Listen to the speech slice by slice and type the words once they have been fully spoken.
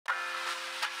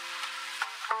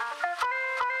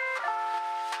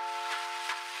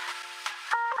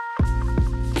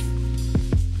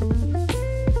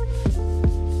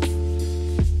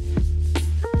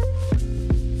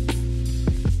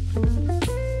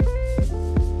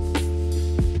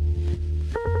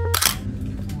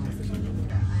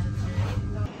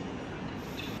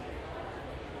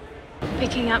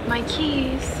Picking up my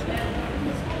keys.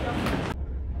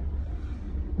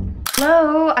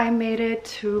 Hello, I made it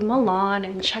to Milan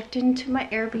and checked into my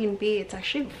Airbnb. It's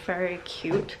actually very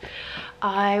cute.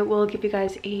 I will give you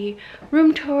guys a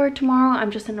room tour tomorrow. I'm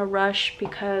just in a rush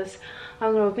because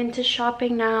I'm going to vintage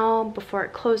shopping now before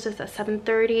it closes at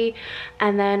 7:30,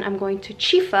 and then I'm going to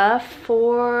Chifa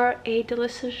for a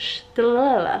delicious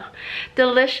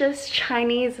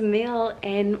Chinese meal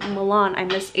in Milan. I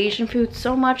miss Asian food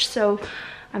so much, so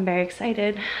I'm very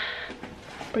excited.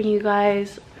 Bring you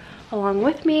guys along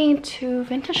with me to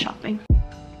vintage shopping.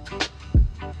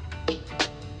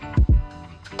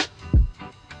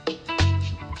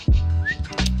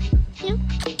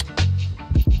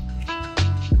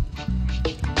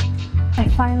 I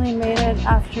finally made it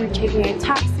after taking a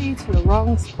taxi to the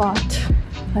wrong spot.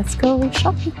 Let's go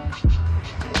shopping.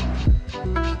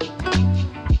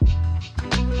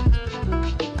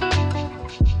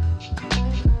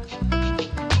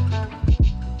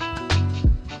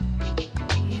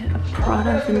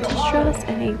 Prada vintage dress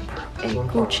and a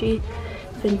Gucci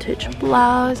vintage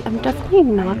blouse. I'm definitely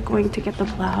not going to get the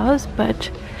blouse, but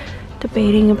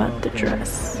debating about the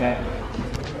dress.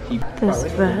 This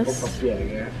vest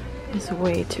is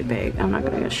way too big. I'm not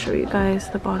going to show you guys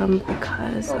the bottom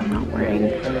because I'm not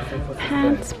wearing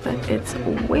pants, but it's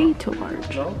way too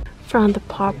large. Found the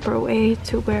proper way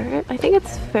to wear it. I think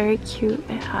it's very cute.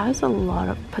 It has a lot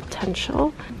of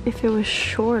potential. If it was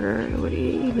shorter, it would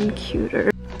be even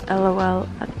cuter. LOL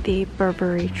at the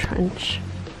Burberry trench.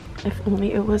 If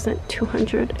only it wasn't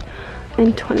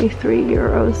 223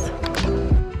 euros.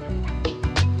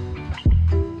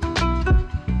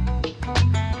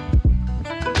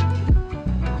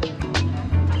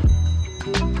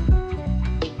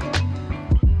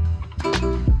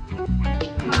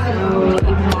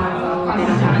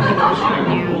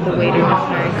 The waiter was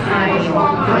very kind to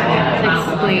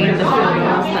explain the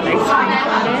photos that I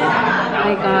screenshotted.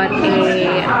 I got a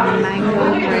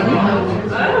mango drink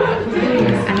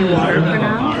and water for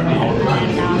now,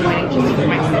 and now I'm waiting just for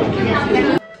my food.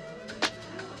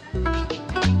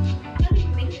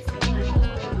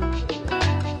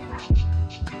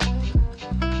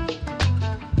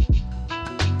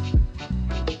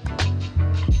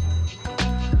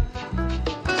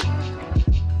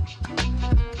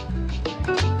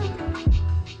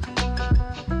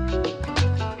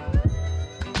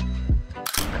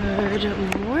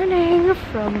 Good morning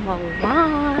from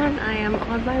Milan. I am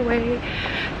on my way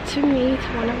to meet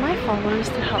one of my followers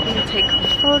to help me take a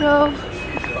photo.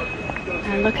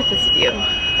 And look at this view.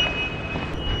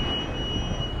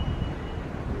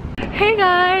 Hey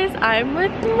guys, I'm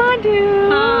with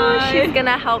Madhu. Hi. She's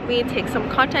gonna help me take some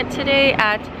content today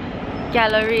at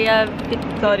Galleria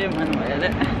Vittorio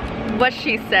Emanuele. What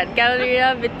she said,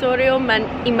 Galleria Vittorio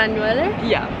Emanuele?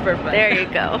 Yeah, perfect. There you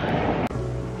go.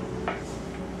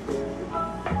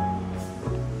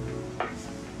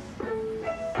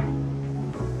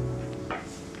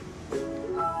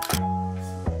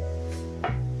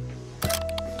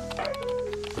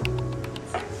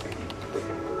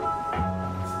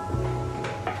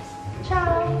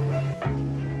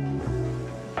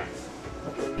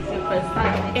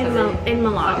 In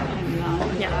Milan.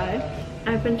 Yeah.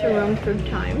 I've been to Rome 3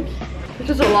 times, which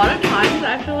is a lot of times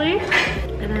actually.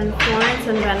 And then Florence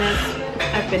and Venice,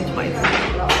 I've been twice.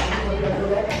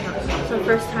 So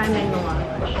first time in Milan.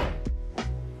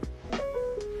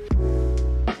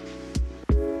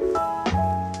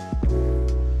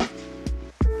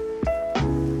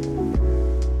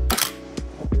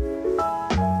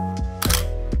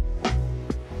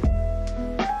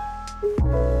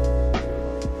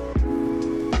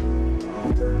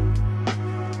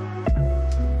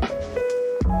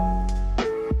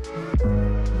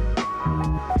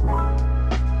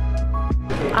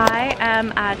 I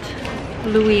am at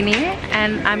Luini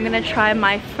and I'm gonna try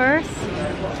my first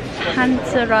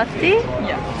Panzerotti.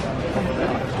 Yeah.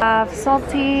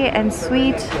 Salty and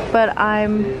sweet, but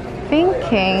I'm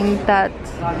thinking that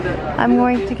I'm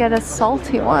going to get a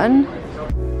salty one.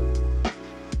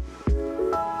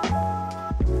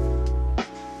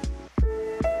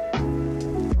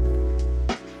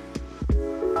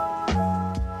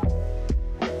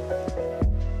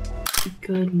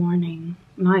 Good morning.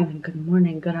 Not even good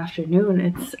morning, good afternoon.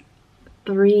 It's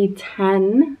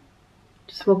 3:10.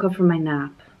 Just woke up from my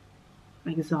nap.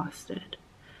 I'm exhausted.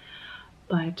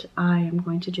 but I am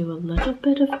going to do a little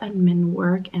bit of admin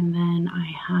work, and then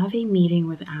I have a meeting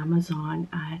with Amazon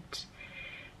at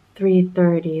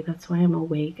 3:30. That's why I'm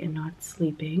awake and not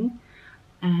sleeping.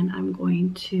 And I'm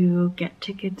going to get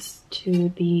tickets to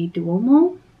the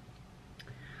Duomo,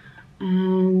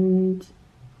 and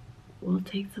we'll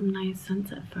take some nice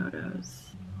sunset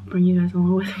photos. I'll bring you guys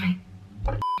along with me.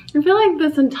 I feel like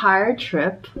this entire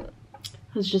trip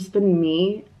has just been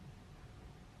me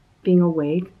being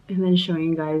awake and then showing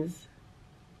you guys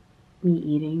me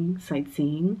eating,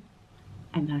 sightseeing,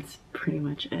 and that's pretty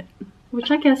much it.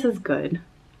 Which I guess is good.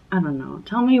 I don't know.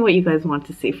 Tell me what you guys want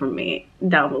to see from me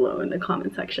down below in the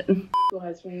comment section.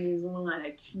 Décoration maison, à la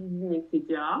cuisine,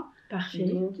 etc. Parfait.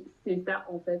 Donc c'est ça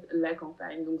en fait la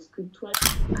campagne. Donc ce que toi.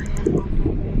 I am on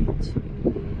my way to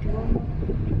the Duomo.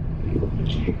 I'm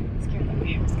scared that my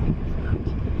hair is going to be flat.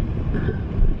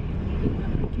 Meeting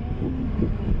up again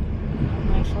with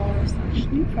my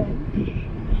follower/new friend, and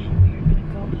we're gonna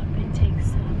go up and take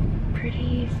some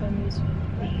pretty photos with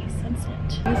the sunset.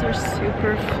 These are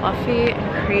super fluffy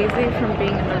and crazy from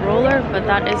being in the roller, but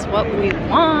that is what we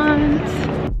want.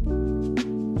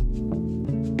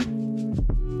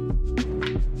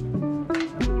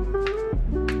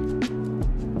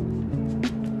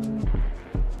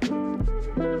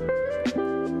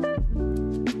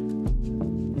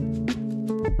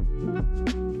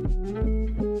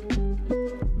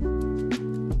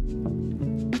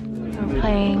 We're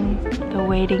playing the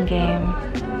waiting game.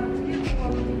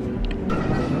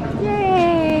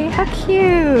 Yay! How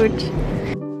cute!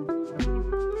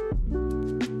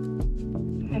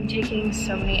 I'm taking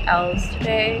so many L's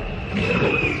today.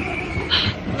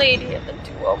 Lady at the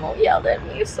Duomo yelled at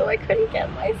me, so I couldn't get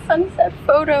my sunset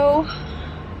photo.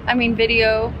 I mean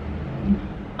video.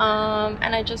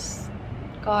 And I just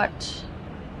got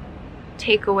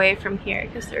takeaway from here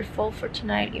because they're full for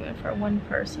tonight, even for one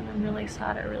person. I'm really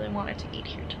sad. I really wanted to eat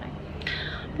here tonight.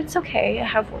 But it's okay. I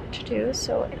have work to do,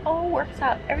 so it all works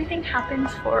out. Everything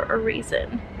happens for a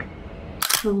reason.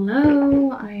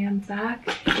 Hello, I am back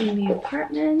in the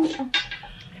apartment. I'm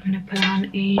gonna put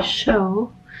on a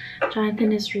show.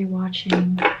 Jonathan is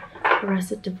rewatching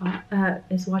Arrested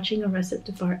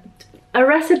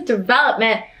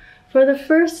Development for the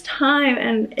first time,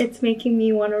 and it's making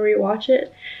me want to rewatch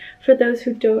it. For those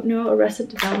who don't know, Arrested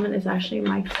Development is actually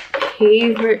my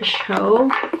favorite show.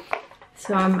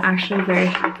 So I'm actually very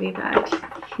happy that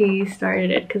he started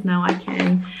it, because now I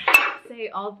can say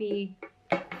all the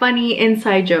funny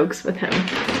inside jokes with him.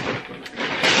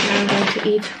 And I'm going to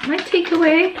eat my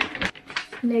takeaway,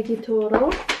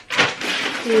 negitoro,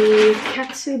 the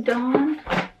katsudon.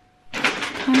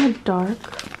 Kind of dark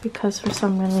because for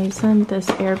some reason this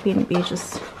Airbnb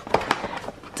just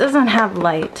doesn't have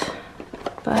light,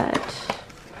 but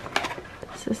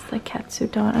this is the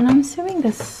katsudon, and I'm assuming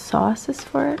this sauce is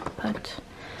for it, but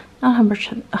not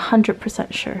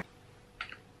 100% sure.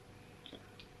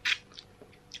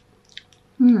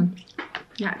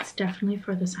 Yeah, it's definitely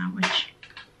for the sandwich.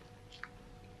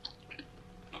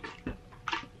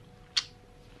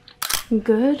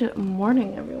 Good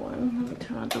morning, everyone. Let me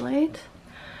turn on the light.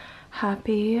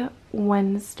 Happy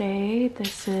Wednesday.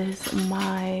 This is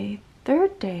my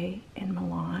third day in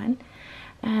Milan,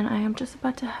 and I am just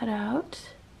about to head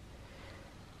out.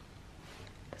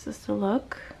 This is the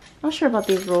look. Not sure about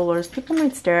these rollers. People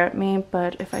might stare at me,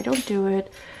 but if I don't do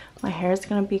it, my hair is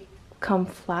gonna become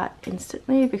flat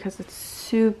instantly because it's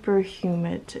super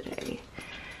humid today.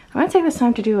 I'm gonna take this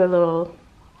time to do a little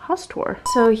house tour.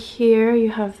 So here you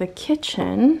have the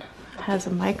kitchen. It has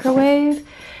a microwave.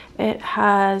 It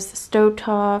has a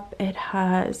stovetop. It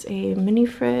has a mini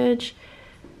fridge.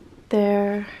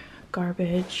 There,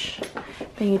 garbage.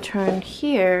 Then you turn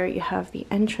here, you have the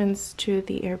entrance to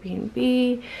the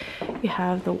Airbnb. You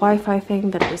have the Wi-Fi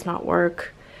thing that does not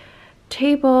work.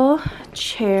 Table,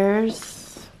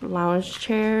 chairs, lounge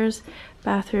chairs,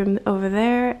 bathroom over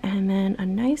there, and then a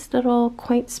nice little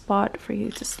quaint spot for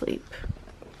you to sleep.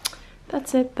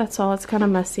 That's it. That's all. It's kind of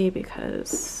messy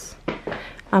because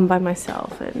I'm by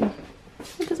myself and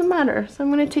it doesn't matter. So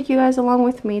I'm going to take you guys along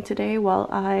with me today while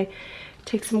I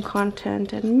take some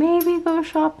content and maybe go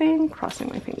shopping, crossing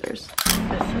my fingers.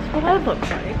 This is what I look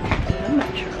like in the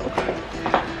metro.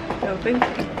 No big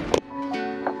deal.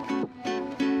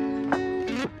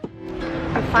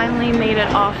 We finally made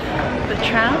it off the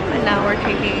tram, and now we're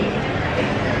taking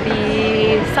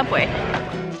the subway.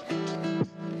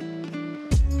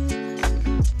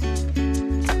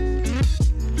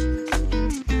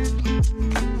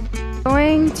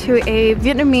 Going to a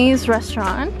Vietnamese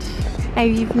restaurant.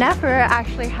 And you've never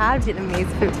actually had Vietnamese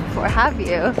food before, have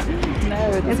you?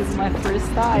 No, this is my first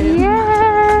time.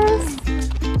 Yes!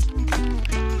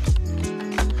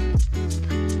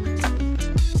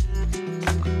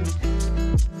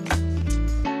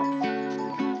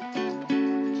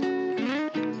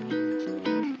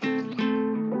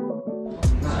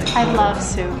 love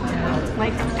soup.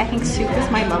 Like, I think soup is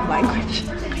my love language.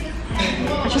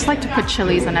 I just like to put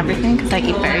chilies on everything because I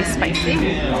eat very spicy.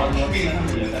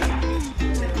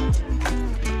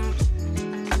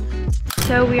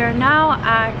 So we are now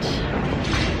at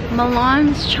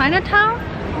Milan's Chinatown.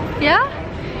 Yeah?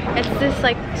 It's this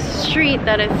like street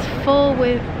that is full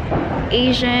with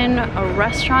Asian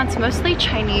restaurants, mostly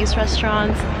Chinese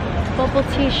restaurants, bubble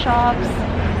tea shops,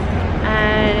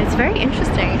 and it's very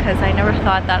interesting because I never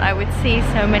thought that I would see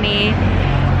so many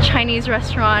Chinese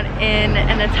restaurant in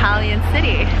an Italian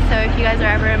city. So if you guys are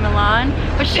ever in Milan,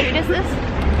 which street is this?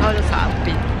 Paolo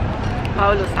Sarpi.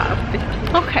 Paolo Sarpi.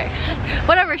 Okay,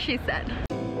 whatever she said.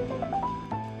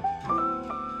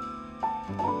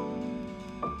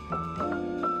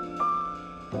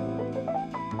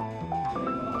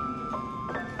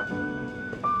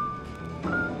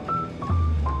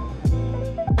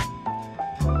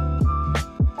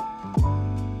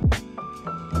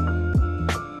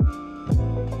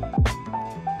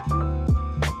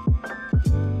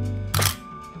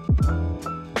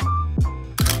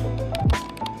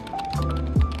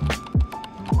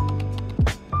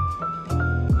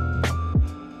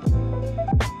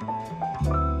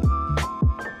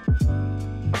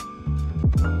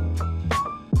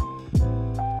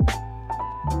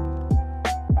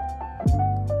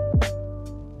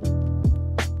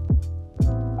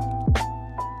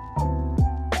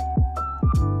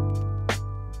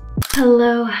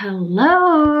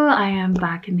 Hello, I am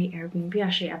back in the Airbnb.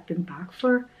 Actually, I've been back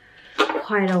for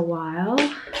quite a while.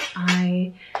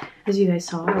 As you guys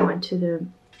saw, I went to the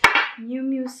Miu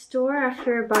Miu store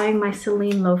after buying my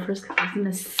Celine loafers because I was in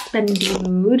a spendy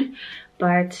mood,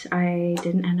 but I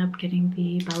didn't end up getting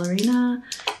the ballerina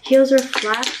heels or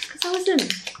flats because I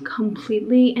wasn't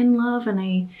completely in love, and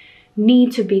I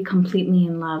need to be completely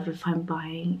in love if I'm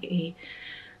buying a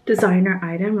designer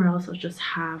item, or else I'll just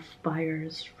have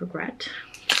buyer's regret.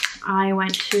 I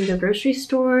went to the grocery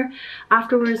store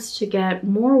afterwards to get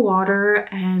more water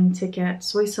and to get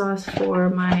soy sauce for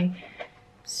my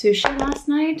sushi last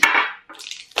night.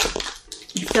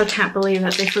 I still can't believe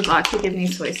that they forgot to give me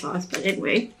soy sauce, but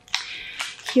anyway,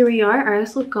 here we are. I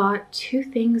also got 2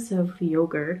 things of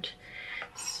yogurt,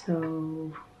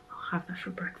 so I'll have that for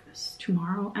breakfast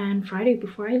tomorrow and Friday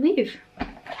before I leave. I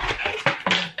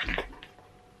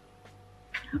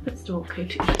hope it's still okay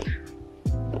to eat.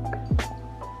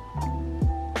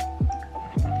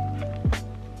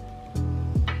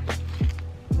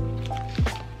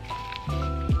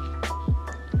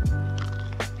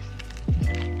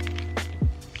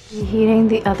 Eating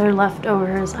the other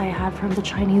leftovers I had from the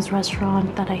Chinese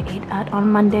restaurant that I ate at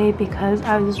on Monday because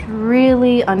I was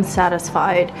really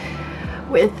unsatisfied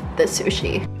with the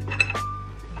sushi.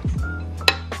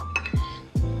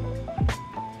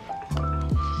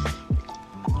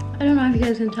 I don't know if you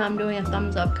guys can tell I'm doing a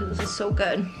thumbs up because this is so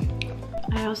good.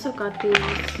 I also got these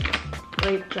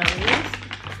grape jellies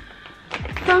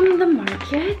from the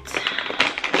market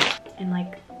in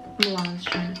like Milan's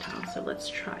Chinatown, so let's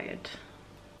try it.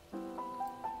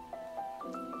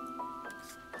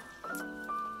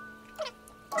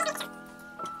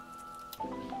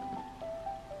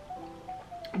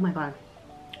 Oh my god,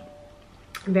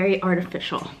 very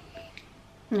artificial.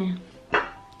 Yeah,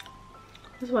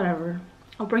 it's whatever.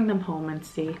 I'll bring them home and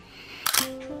see.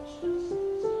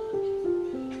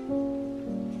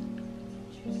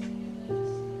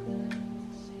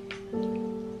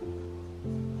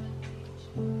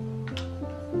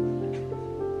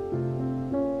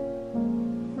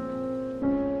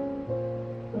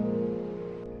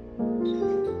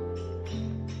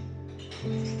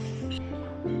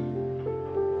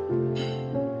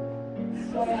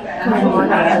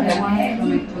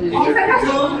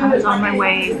 I was on my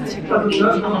way to go eat in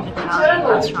an Italian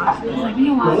restaurant. I was like, you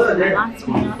know what, Milan's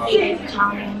not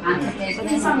Italian, but this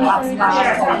is pasta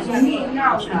Chinese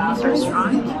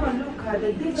restaurant.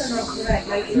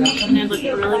 And it looked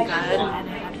really good, and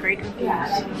it had great reviews,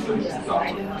 so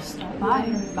I decided to stop by.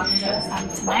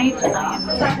 Tonight, I am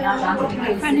meeting up with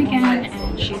my friend again,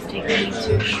 and she's taking me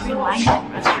to Sri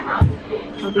Lankan restaurant.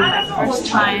 It'll be my first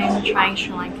time trying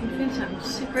Sri Lankan food, so I'm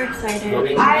super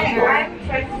excited. After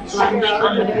lunch,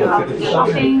 I'm going to go out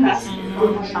shopping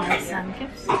and buy some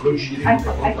gifts.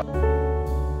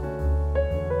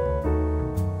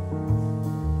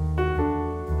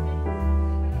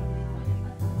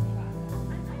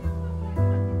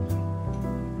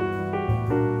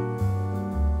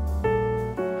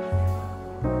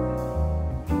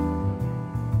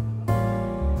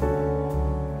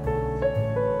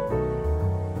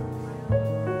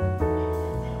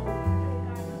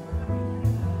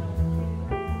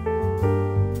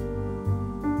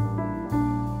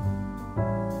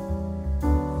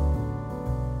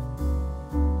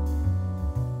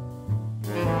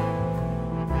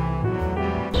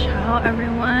 Hello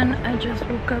everyone, I just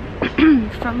woke up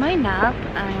from my nap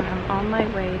and I'm on my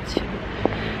way to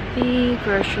the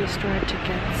grocery store to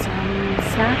get some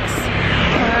snacks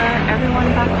for everyone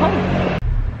back home.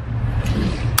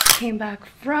 Came back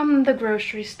from the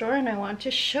grocery store and I want to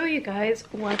show you guys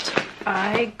what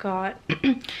I got.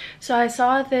 So I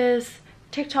saw this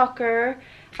TikToker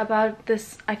about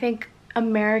this, I think,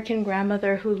 American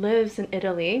grandmother who lives in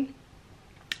Italy,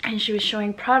 and she was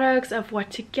showing products of what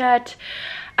to get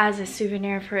as a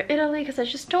souvenir for Italy, because I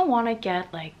just don't want to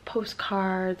get like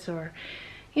postcards or,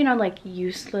 you know, like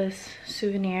useless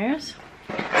souvenirs.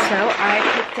 So I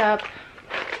picked up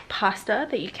pasta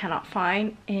that you cannot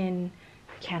find in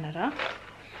Canada.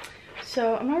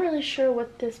 So I'm not really sure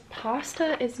what this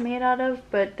pasta is made out of,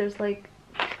 but there's like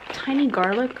tiny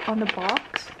garlic on the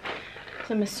box.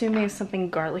 So I'm assuming it's something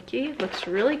garlicky. Looks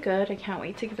really good. I can't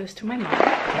wait to give this to my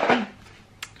mom.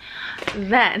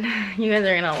 Then, you guys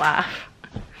are gonna laugh.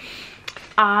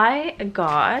 I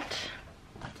got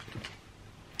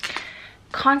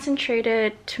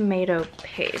concentrated tomato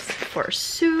paste for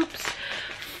soups,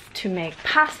 to make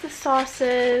pasta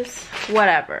sauces,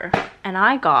 whatever. And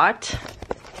I got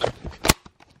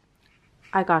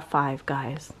 5,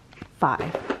 guys. 5.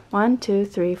 1, 2,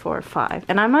 3, 4, 5.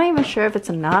 And I'm not even sure if it's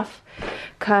enough,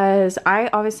 because I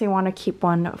obviously want to keep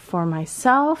one for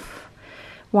myself,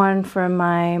 one for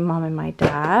my mom and my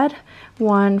dad,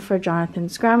 one for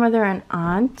Jonathan's grandmother and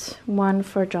aunt, one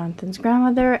for Jonathan's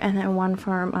grandmother, and then one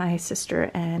for my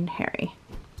sister and Harry.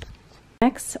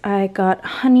 Next, I got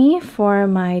honey for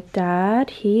my dad.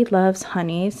 He loves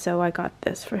honey, so I got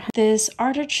this for him. This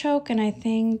artichoke and I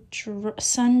think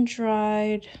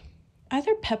sun-dried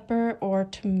either pepper or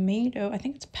tomato. I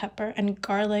think it's pepper and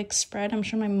garlic spread. I'm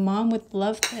sure my mom would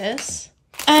love this.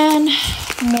 And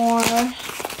more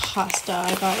pasta.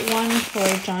 I got one for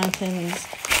Jonathan's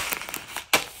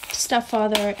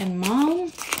stepfather and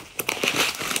mom,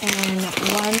 and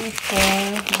one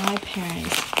for my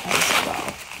parents as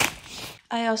well.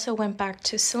 I also went back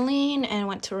to Celine and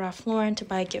went to Ralph Lauren to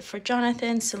buy a gift for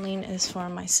Jonathan. Celine is for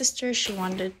my sister. She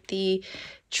wanted the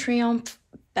Triumph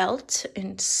belt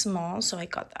in small, so I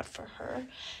got that for her.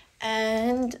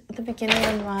 And at the beginning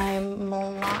of my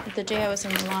Milan, the day I was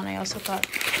in Milan, I also got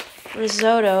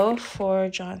risotto for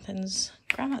Jonathan's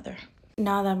grandmother.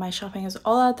 Now that my shopping is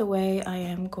all out the way, I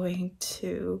am going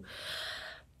to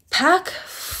pack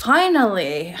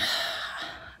finally.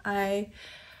 I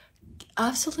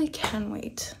absolutely can't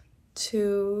wait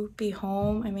to be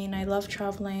home. I mean, I love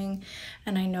traveling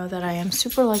and I know that I am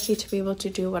super lucky to be able to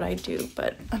do what I do,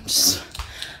 but I'm just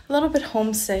a little bit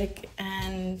homesick,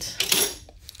 and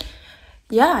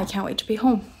yeah, I can't wait to be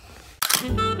home.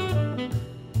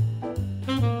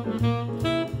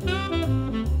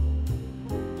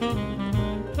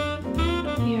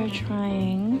 We are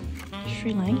trying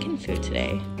Sri Lankan food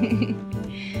today.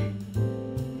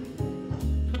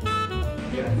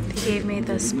 They gave me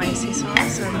the spicy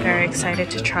sauce, so I'm very excited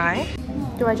to try.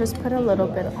 Do I just put a little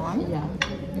bit on? Yeah.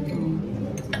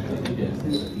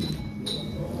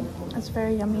 It's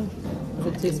very yummy. Is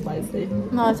it too spicy?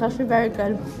 No, it's actually very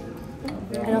good.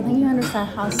 I don't think you understand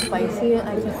how spicy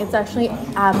I can. It's actually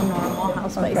abnormal how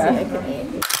spicy I can eat.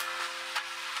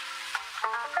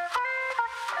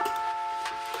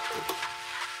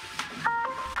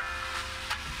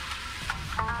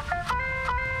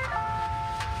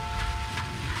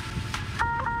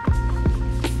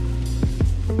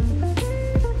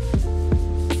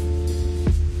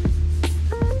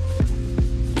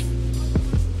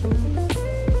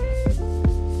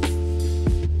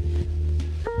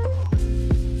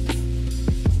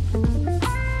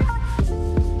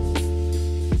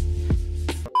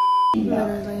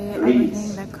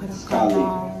 Everything that could have gone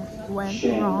wrong went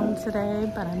wrong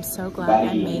today, but I'm so glad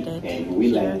I made it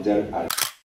here.